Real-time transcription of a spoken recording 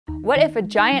What if a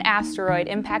giant asteroid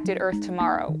impacted Earth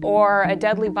tomorrow, or a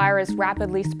deadly virus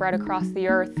rapidly spread across the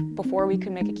Earth before we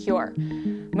could make a cure?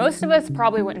 Most of us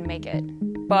probably wouldn't make it.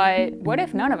 But what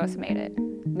if none of us made it?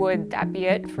 Would that be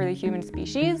it for the human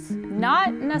species?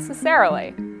 Not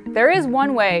necessarily. There is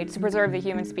one way to preserve the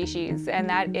human species, and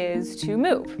that is to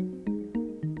move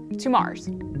to Mars.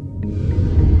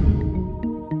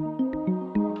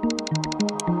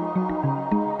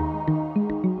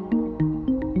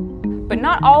 But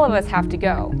not all of us have to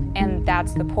go, and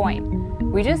that's the point.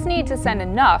 We just need to send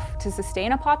enough to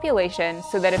sustain a population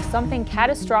so that if something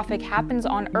catastrophic happens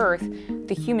on Earth,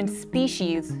 the human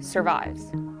species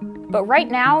survives. But right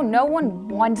now, no one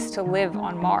wants to live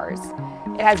on Mars.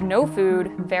 It has no food,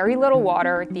 very little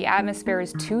water, the atmosphere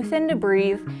is too thin to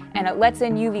breathe, and it lets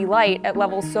in UV light at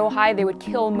levels so high they would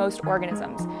kill most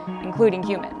organisms, including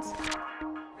humans.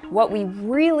 What we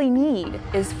really need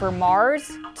is for Mars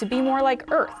to be more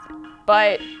like Earth.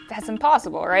 But that's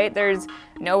impossible, right? There's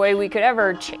no way we could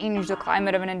ever change the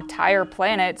climate of an entire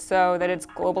planet so that its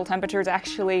global temperatures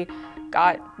actually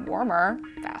got warmer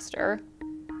faster.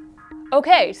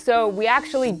 Okay, so we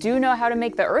actually do know how to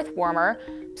make the Earth warmer,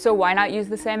 so why not use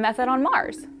the same method on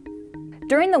Mars?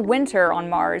 During the winter on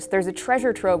Mars, there's a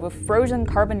treasure trove of frozen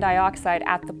carbon dioxide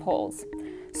at the poles.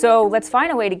 So let's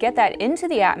find a way to get that into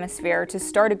the atmosphere to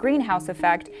start a greenhouse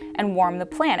effect and warm the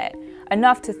planet,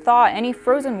 enough to thaw any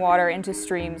frozen water into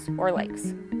streams or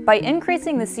lakes. By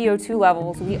increasing the CO2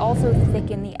 levels, we also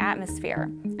thicken the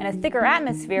atmosphere, and a thicker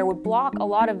atmosphere would block a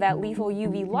lot of that lethal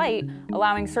UV light,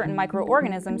 allowing certain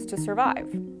microorganisms to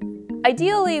survive.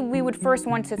 Ideally, we would first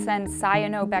want to send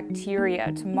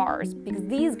CYANOBACTERIA to Mars, because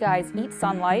these guys eat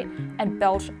sunlight and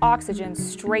belch oxygen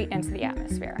straight into the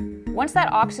atmosphere. Once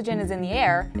that oxygen is in the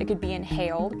air, it could be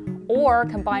inhaled or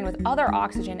combined with other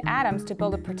oxygen atoms to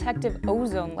build a protective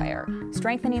ozone layer,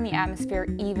 strengthening the atmosphere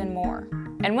even more.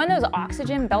 And when those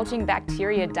oxygen-belching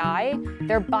bacteria die,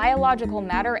 their biological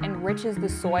matter enriches the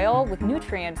soil with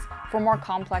nutrients for more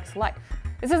complex life.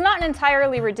 This is not an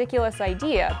entirely ridiculous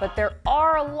idea, but there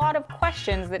are a lot of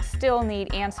questions that still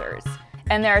need answers.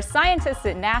 And there are scientists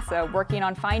at NASA working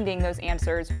on finding those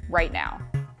answers right now.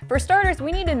 For starters,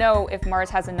 we need to know if Mars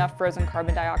has enough frozen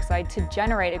carbon dioxide to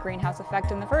generate a greenhouse effect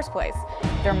in the first place.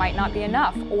 There might not be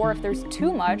enough, or if there's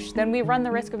too much, then we run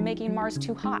the risk of making Mars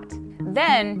too hot.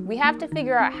 Then, we have to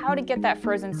figure out how to get that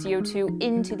frozen CO2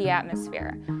 into the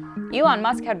atmosphere. Elon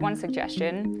Musk had one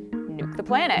suggestion: nuke the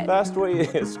planet. The fast way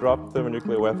is drop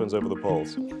thermonuclear weapons over the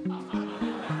poles.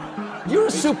 You're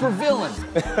a super villain!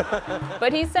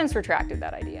 But he's since retracted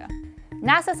that idea.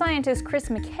 NASA scientist Chris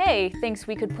McKay thinks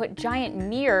we could put giant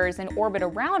mirrors in orbit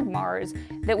around Mars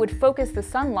that would focus the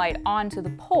sunlight onto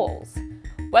the poles.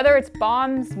 Whether it's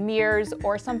bombs, mirrors,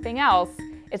 or something else,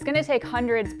 it's going to take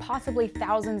hundreds, possibly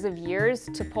thousands of years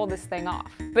to pull this thing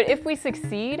off. But if we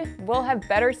succeed, we'll have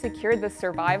better secured the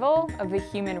survival of the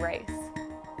human race.